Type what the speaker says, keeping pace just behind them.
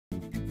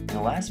In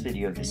the last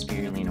video of the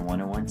Spirulina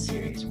 101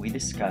 series, we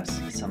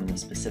discussed some of the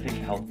specific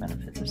health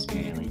benefits of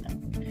spirulina.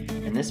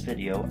 In this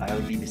video, I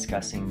will be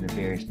discussing the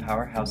various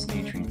powerhouse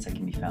nutrients that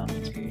can be found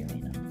in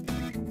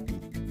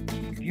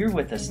spirulina. If you were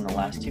with us in the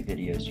last two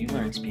videos, you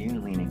learned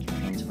spirulina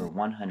contains over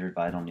 100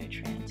 vital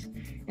nutrients.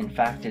 In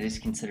fact, it is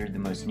considered the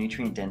most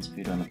nutrient-dense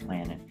food on the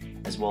planet,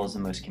 as well as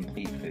the most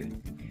complete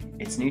food.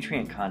 Its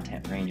nutrient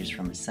content ranges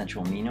from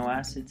essential amino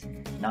acids,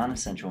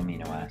 non-essential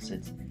amino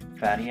acids,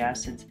 fatty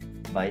acids,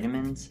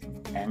 vitamins,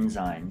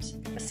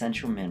 enzymes,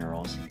 essential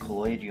minerals,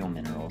 colloidal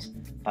minerals,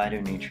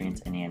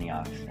 phytonutrients, and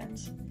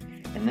antioxidants.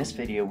 In this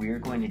video, we are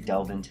going to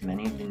delve into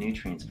many of the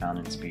nutrients found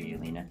in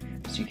spirulina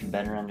so you can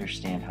better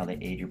understand how they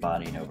aid your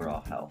body and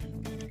overall health.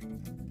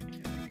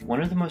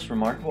 One of the most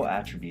remarkable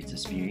attributes of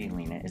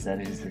spirulina is that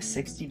it is a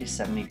 60 to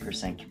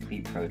 70%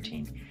 complete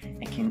protein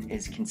and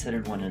is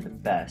considered one of the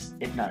best,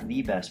 if not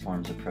the best,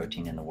 forms of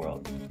protein in the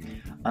world.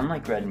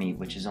 Unlike red meat,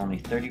 which is only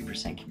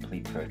 30%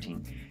 complete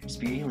protein,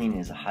 spirulina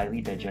is a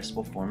highly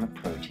digestible form of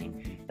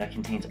protein that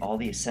contains all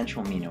the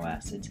essential amino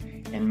acids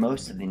and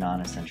most of the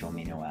non-essential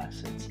amino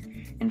acids.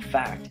 In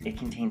fact, it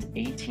contains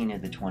 18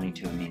 of the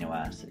 22 amino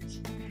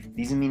acids.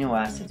 These amino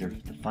acids are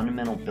the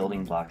fundamental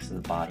building blocks of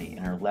the body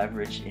and are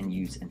leveraged and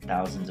used in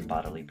thousands of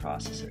bodily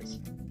processes.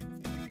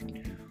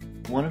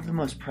 One of the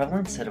most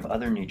prevalent set of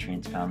other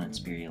nutrients found in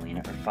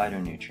spirulina are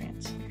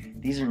phytonutrients.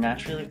 These are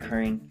naturally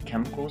occurring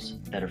chemicals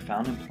that are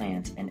found in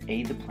plants and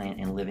aid the plant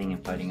in living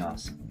and fighting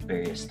off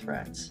various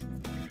threats.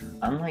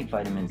 Unlike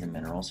vitamins and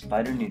minerals,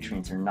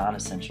 phytonutrients are not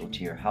essential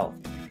to your health,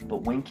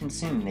 but when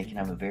consumed they can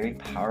have a very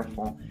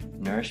powerful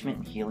nourishment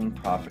and healing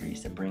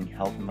properties that bring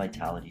health and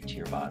vitality to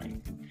your body.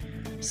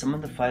 Some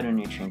of the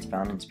phytonutrients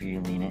found in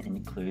spirulina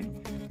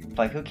include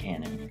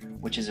phycocanin,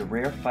 which is a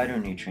rare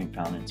phytonutrient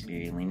found in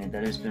spirulina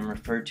that has been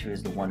referred to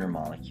as the wonder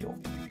molecule.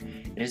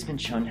 It has been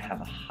shown to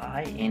have a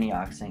high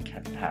antioxidant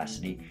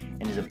capacity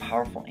and is a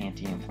powerful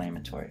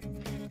anti-inflammatory.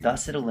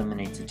 Thus, it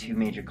eliminates the two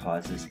major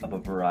causes of a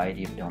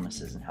variety of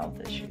illnesses and health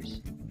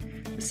issues.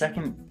 The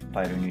second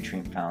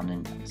phytonutrient found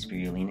in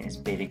spirulina is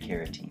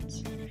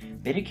beta-carotenes.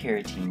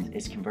 Beta-carotenes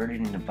is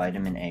converted into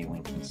vitamin A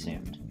when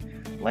consumed.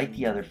 Like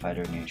the other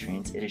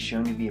phytonutrients, it is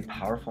shown to be a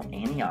powerful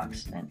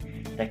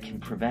antioxidant that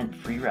can prevent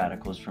free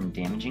radicals from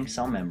damaging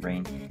cell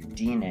membrane,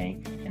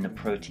 DNA, and the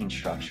protein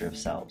structure of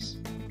cells.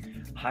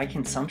 High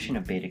consumption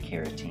of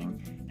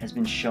beta-carotene has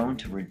been shown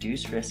to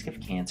reduce risk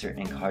of cancer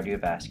and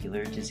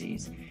cardiovascular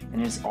disease,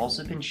 and has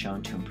also been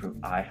shown to improve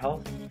eye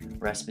health,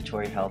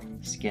 respiratory health,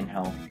 skin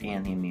health,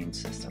 and the immune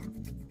system.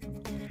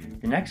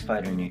 The next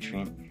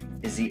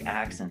phytonutrient is the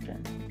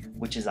astaxanthin,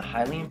 which is a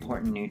highly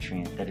important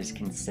nutrient that is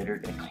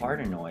considered a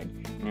carotenoid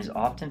and is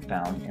often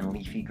found in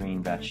leafy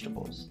green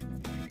vegetables.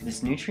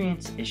 This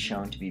nutrient is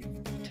shown to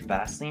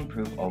vastly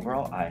improve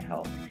overall eye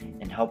health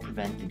and help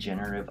prevent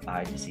degenerative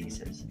eye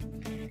diseases.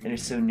 It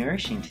is so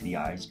nourishing to the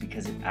eyes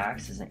because it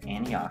acts as an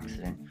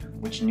antioxidant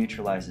which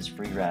neutralizes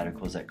free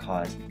radicals that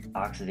cause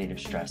oxidative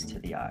stress to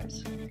the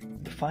eyes.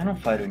 The final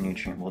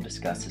phytonutrient we'll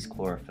discuss is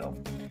chlorophyll.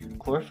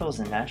 Chlorophyll is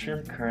a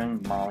naturally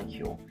occurring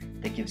molecule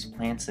that gives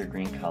plants their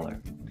green color.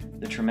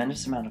 The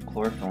tremendous amount of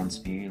chlorophyll in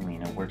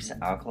spirulina works to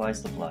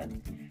alkalize the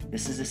blood.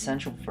 This is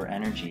essential for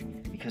energy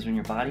because when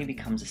your body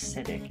becomes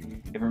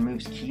acidic, it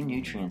removes key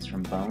nutrients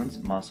from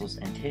bones, muscles,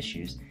 and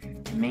tissues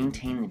to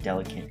maintain the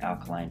delicate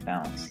alkaline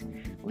balance,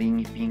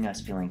 leaving us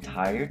feeling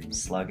tired,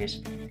 sluggish,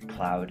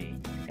 cloudy,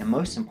 and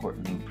most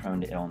importantly, prone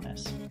to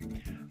illness.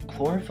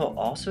 Chlorophyll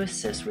also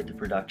assists with the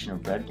production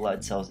of red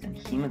blood cells and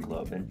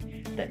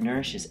hemoglobin that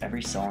nourishes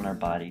every cell in our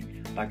body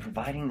by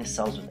providing the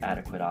cells with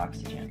adequate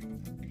oxygen.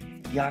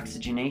 The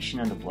oxygenation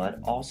of the blood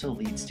also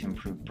leads to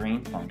improved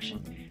brain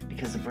function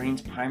because the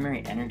brain's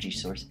primary energy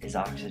source is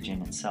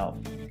oxygen itself.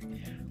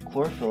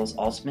 Chlorophyll has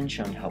also been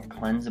shown to help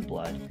cleanse the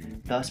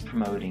blood, thus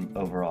promoting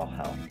overall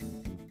health.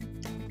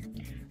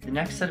 The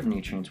next set of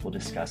nutrients we'll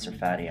discuss are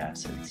fatty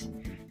acids.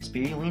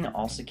 Spirulina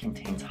also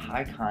contains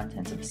high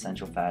contents of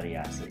essential fatty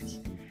acids.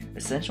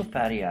 Essential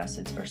fatty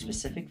acids are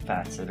specific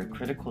fats that are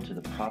critical to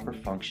the proper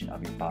function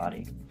of your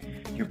body.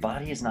 Your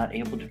body is not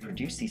able to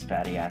produce these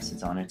fatty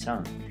acids on its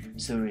own,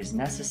 so it is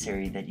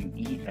necessary that you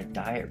eat a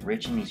diet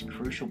rich in these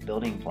crucial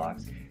building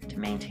blocks to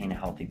maintain a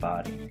healthy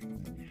body.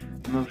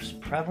 The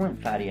most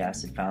prevalent fatty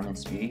acid found in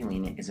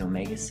spirulina is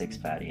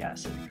omega-6 fatty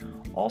acid,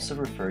 also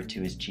referred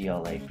to as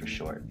GLA for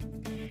short.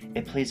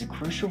 It plays a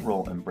crucial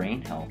role in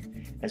brain health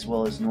as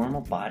well as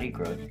normal body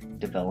growth,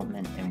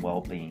 development, and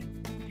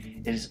well-being.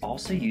 It is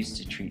also used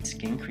to treat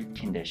skin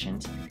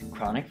conditions,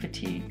 chronic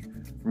fatigue,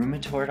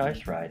 rheumatoid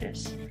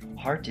arthritis,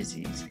 heart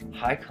disease,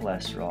 high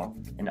cholesterol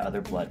and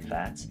other blood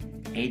fats,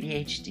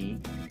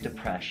 ADHD,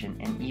 depression,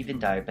 and even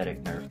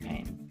diabetic nerve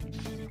pain.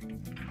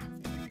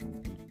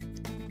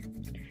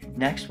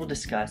 Next, we'll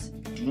discuss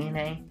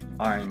DNA,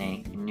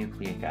 RNA, and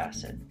nucleic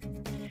acid.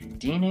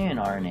 DNA and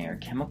RNA are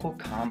chemical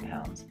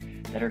compounds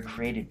that are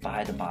created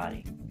by the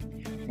body.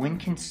 When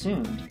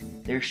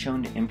consumed, they're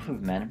shown to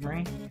improve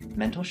memory,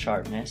 mental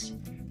sharpness,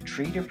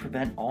 treat or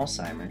prevent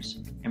Alzheimer's,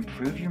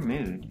 improve your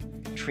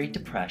mood, treat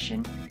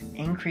depression,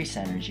 increase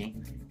energy,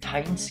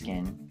 tighten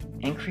skin,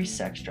 increase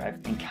sex drive,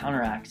 and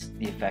counteracts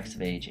the effects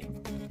of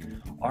aging.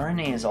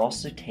 RNA is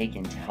also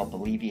taken to help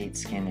alleviate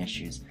skin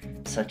issues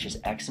such as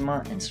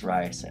eczema and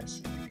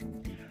psoriasis.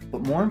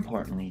 But more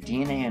importantly,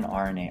 DNA and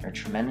RNA are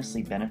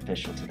tremendously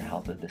beneficial to the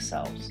health of the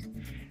cells.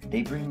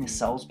 They bring the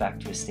cells back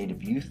to a state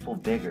of youthful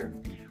vigor,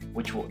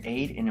 which will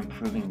aid in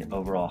improving the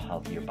overall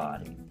health of your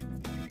body.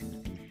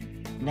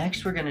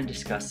 Next, we're going to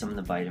discuss some of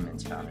the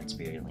vitamins found in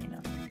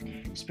spirulina.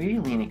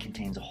 Spirulina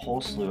contains a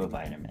whole slew of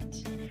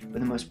vitamins, but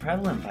the most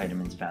prevalent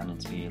vitamins found in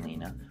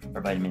spirulina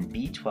are vitamin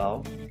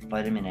B12,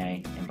 vitamin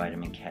A, and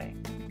vitamin K.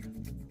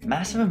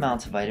 Massive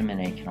amounts of vitamin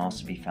A can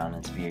also be found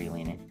in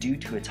spirulina due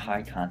to its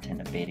high content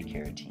of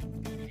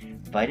beta-carotene.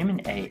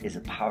 Vitamin A is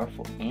a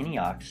powerful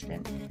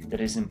antioxidant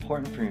that is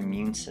important for your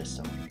immune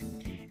system.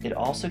 It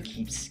also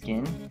keeps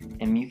skin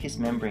and mucous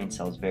membrane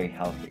cells very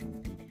healthy.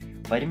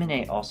 Vitamin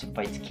A also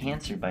fights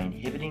cancer by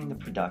inhibiting the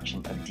production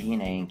of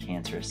DNA in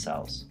cancerous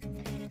cells.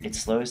 It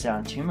slows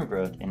down tumor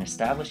growth in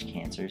established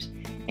cancers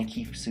and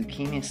keeps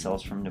leukemia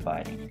cells from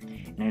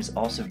dividing, and is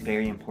also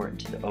very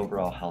important to the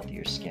overall health of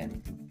your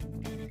skin.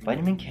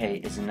 Vitamin K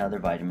is another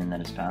vitamin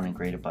that is found in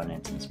great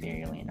abundance in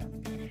spirulina.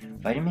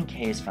 Vitamin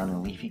K is found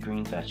in leafy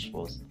green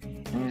vegetables,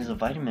 and it is a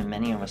vitamin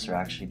many of us are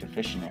actually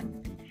deficient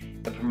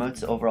in. It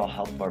promotes the overall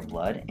health of our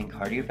blood and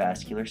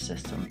cardiovascular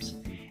systems,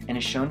 and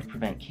is shown to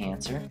prevent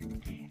cancer,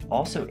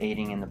 also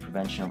aiding in the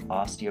prevention of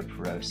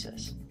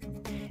osteoporosis.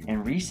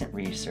 And recent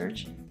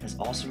research has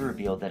also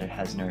revealed that it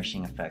has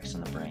nourishing effects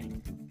on the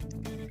brain.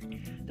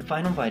 The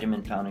final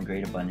vitamin found in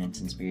great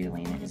abundance in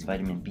spirulina is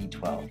vitamin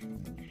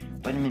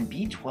B12. Vitamin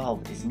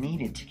B12 is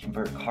needed to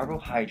convert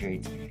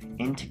carbohydrates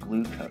into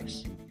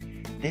glucose.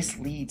 This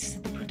leads to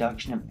the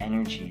production of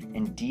energy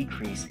and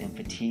decrease in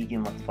fatigue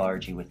and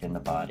lethargy within the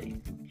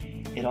body.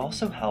 It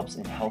also helps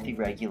in healthy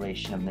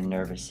regulation of the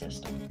nervous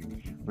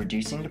system,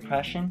 reducing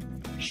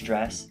depression,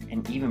 stress,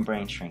 and even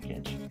brain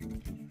shrinkage.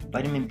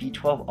 Vitamin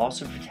B12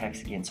 also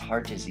protects against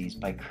heart disease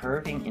by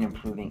curbing and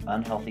improving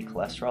unhealthy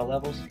cholesterol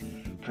levels,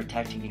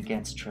 protecting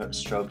against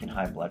stroke and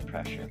high blood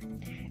pressure.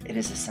 It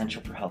is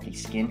essential for healthy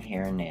skin,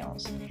 hair, and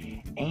nails,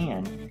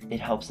 and it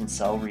helps in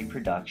cell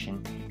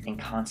reproduction and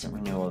constant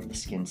renewal of the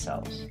skin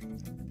cells.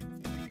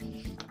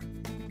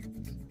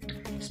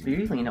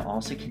 Spirulina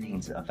also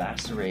contains a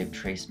vast array of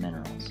trace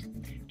minerals.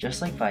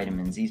 Just like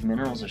vitamins, these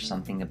minerals are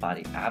something the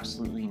body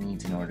absolutely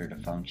needs in order to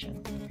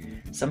function.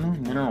 Some of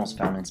the minerals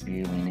found in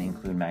spirulina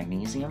include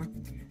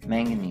magnesium,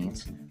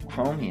 manganese,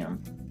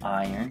 chromium,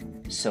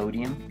 iron,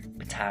 sodium,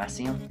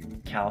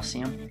 potassium,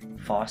 calcium,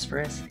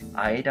 phosphorus,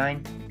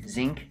 iodine,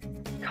 zinc,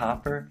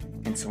 copper,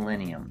 and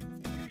selenium.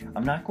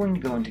 I'm not going to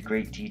go into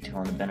great detail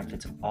on the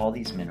benefits of all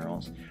these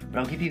minerals, but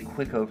I'll give you a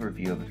quick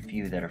overview of a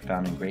few that are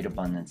found in great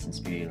abundance in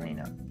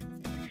spirulina.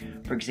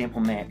 For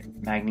example,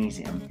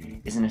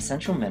 magnesium is an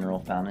essential mineral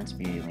found in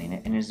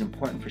spirulina and is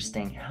important for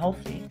staying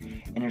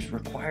healthy and is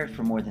required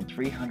for more than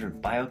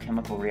 300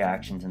 biochemical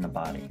reactions in the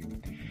body.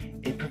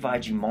 It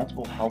provides you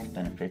multiple health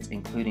benefits,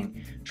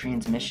 including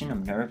transmission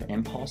of nerve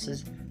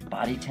impulses,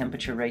 body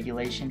temperature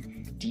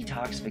regulation,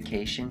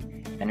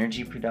 detoxification,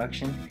 energy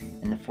production,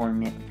 and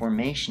the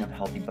formation of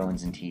healthy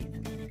bones and teeth.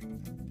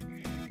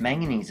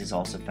 Manganese is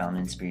also found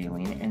in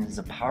spirulina and is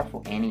a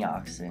powerful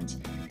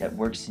antioxidant that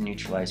works to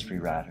neutralize free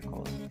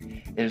radicals.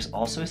 It is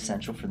also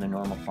essential for the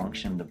normal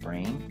function of the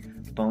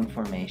brain, bone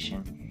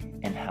formation,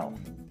 and health.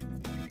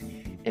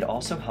 It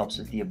also helps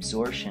with the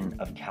absorption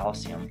of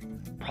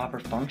calcium, proper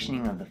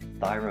functioning of the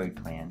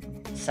thyroid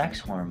gland, sex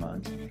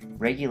hormones,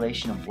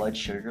 regulation of blood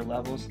sugar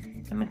levels,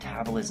 and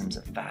metabolisms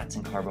of fats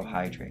and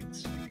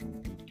carbohydrates.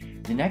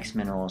 The next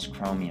mineral is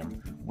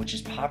chromium, which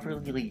is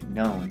popularly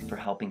known for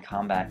helping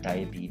combat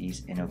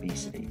diabetes and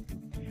obesity.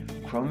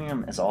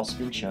 Chromium has also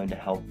been shown to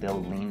help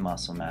build lean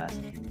muscle mass,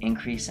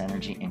 increase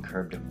energy, and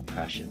curb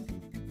depression.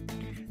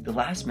 The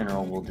last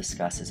mineral we'll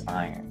discuss is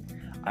iron.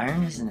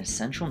 Iron is an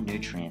essential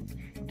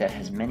nutrient that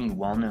has many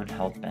well-known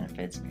health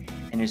benefits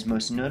and is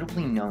most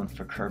notably known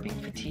for curbing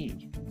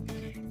fatigue.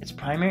 Its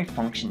primary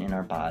function in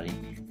our body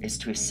is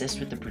to assist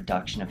with the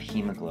production of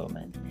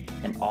hemoglobin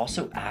and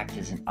also act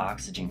as an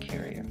oxygen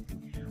carrier,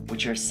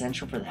 which are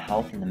essential for the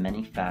health in the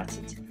many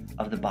facets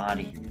of the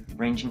body,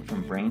 ranging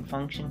from brain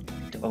function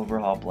to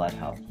overall blood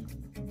health.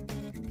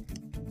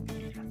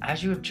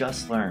 As you have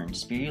just learned,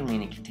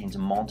 spirulina contains a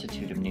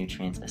multitude of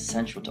nutrients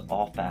essential to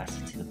all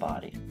facets of the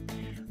body.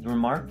 The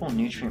remarkable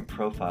nutrient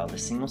profile of the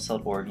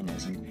single-celled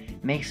organism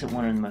makes it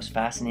one of the most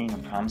fascinating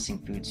and promising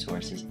food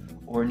sources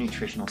or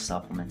nutritional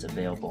supplements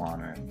available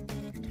on Earth.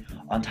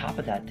 On top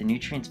of that, the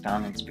nutrients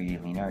found in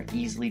spirulina are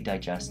easily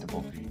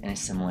digestible and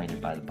assimilated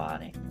by the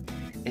body.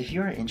 If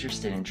you are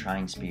interested in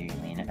trying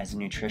spirulina as a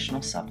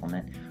nutritional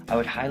supplement, I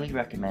would highly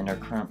recommend our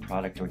current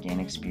product,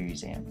 Organic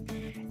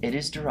SpiruZan. It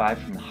is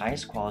derived from the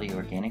highest quality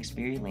organic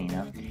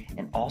spirulina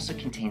and also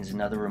contains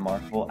another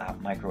remarkable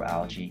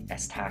microalgae,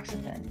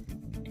 Astaxanthin.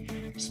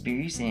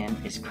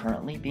 SpiruZan is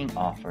currently being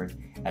offered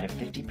at a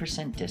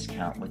 50%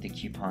 discount with the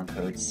coupon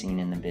code seen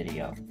in the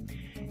video.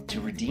 To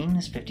redeem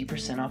this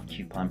 50% off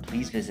coupon,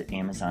 please visit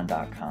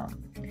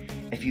Amazon.com.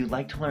 If you'd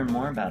like to learn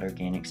more about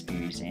Organic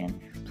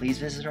SpiruZan, please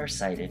visit our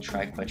site at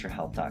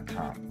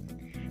triquetrahealth.com.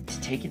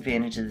 To take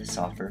advantage of this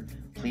offer,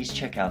 please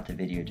check out the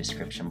video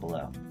description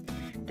below.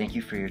 Thank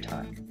you for your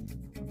time.